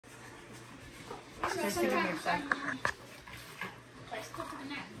Just give me a sec.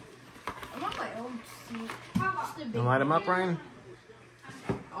 I want my own seat. You light them up, Ryan?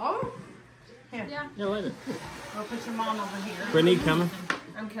 Oh? Here. Yeah. Yeah, light it. I'll put your mom over here. Brittany, coming?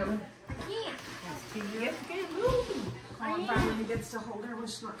 I'm coming. Yes, to you. Come on, Brian, he gets to hold her when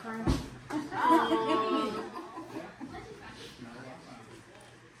she's not crying.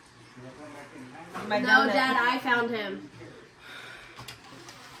 No, Dad, I found him.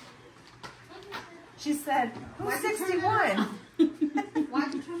 She said, who's 61?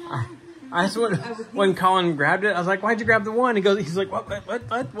 Why'd you turn on? I just when Colin grabbed it, I was like, "Why'd you grab the one?" He's like, "What?"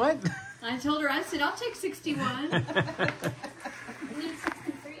 I told her, I said, I'll take 61. I need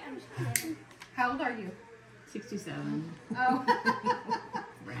 63. I'm just kidding. How old are you? 67. Oh.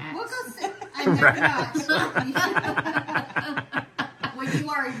 Rats. We'll go sit. I'm not. Well, you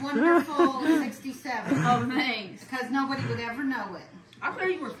are a wonderful 67. Oh, thanks. Because nobody would ever know it. I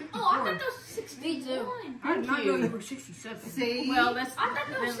thought you were 54. Oh, I thought that was 61. I did not know you were 67. See? Well, that's. I thought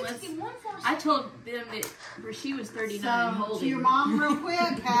that was unless- 61 for a I second. told them that where she was 39 So, holding. to your mom real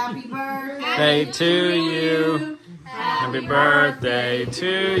quick, happy birthday. Day to you. Happy birthday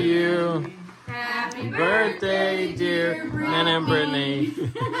to you. Happy Birthday, dear Nana and Brittany.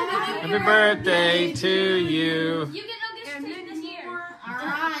 Happy birthday to you. You get no gift this year. All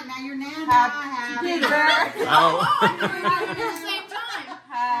right, now your Nana. Happy birthday. Oh. At the same time.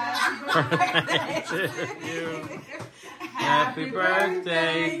 Happy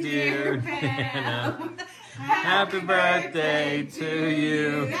birthday, dear Nana. Happy birthday to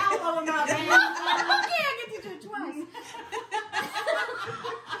you. Now blow them up, man. Okay, I get to do it twice.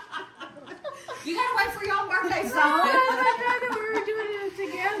 You gotta wait for your birthday song. I thought we were doing it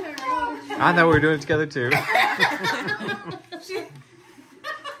together. I thought we were doing it together too.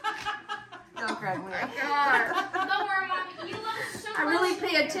 Don't cry, Leah. Don't worry, Mommy. You love us so much. I really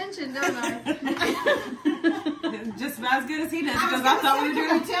pay attention, don't I? Just about as good as he does because I thought we were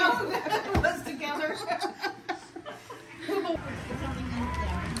doing it too. Tell us together.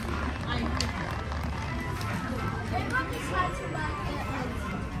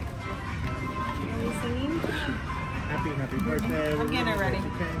 Happy birthday. I'm getting it ready.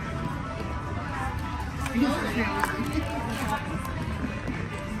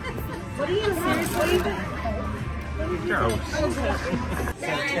 What are you seriously?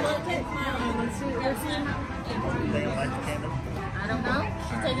 I don't know.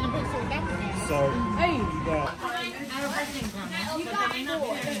 She's taking a picture of that.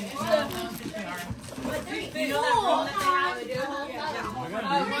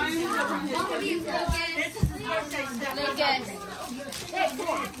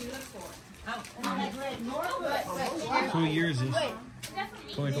 Who years is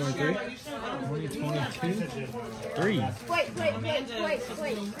 2023? 2022? 3. Wait.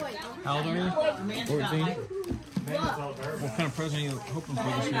 How old are you? 14. What kind of present are you hoping for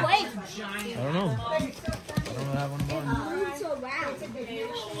this year? Wait. I don't know. I don't have one of mine. So loud.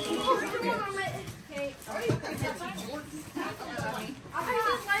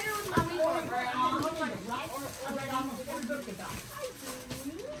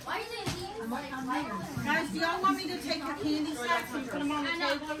 Guys, do y'all want me to take your candy sacks and put them on the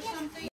table or something?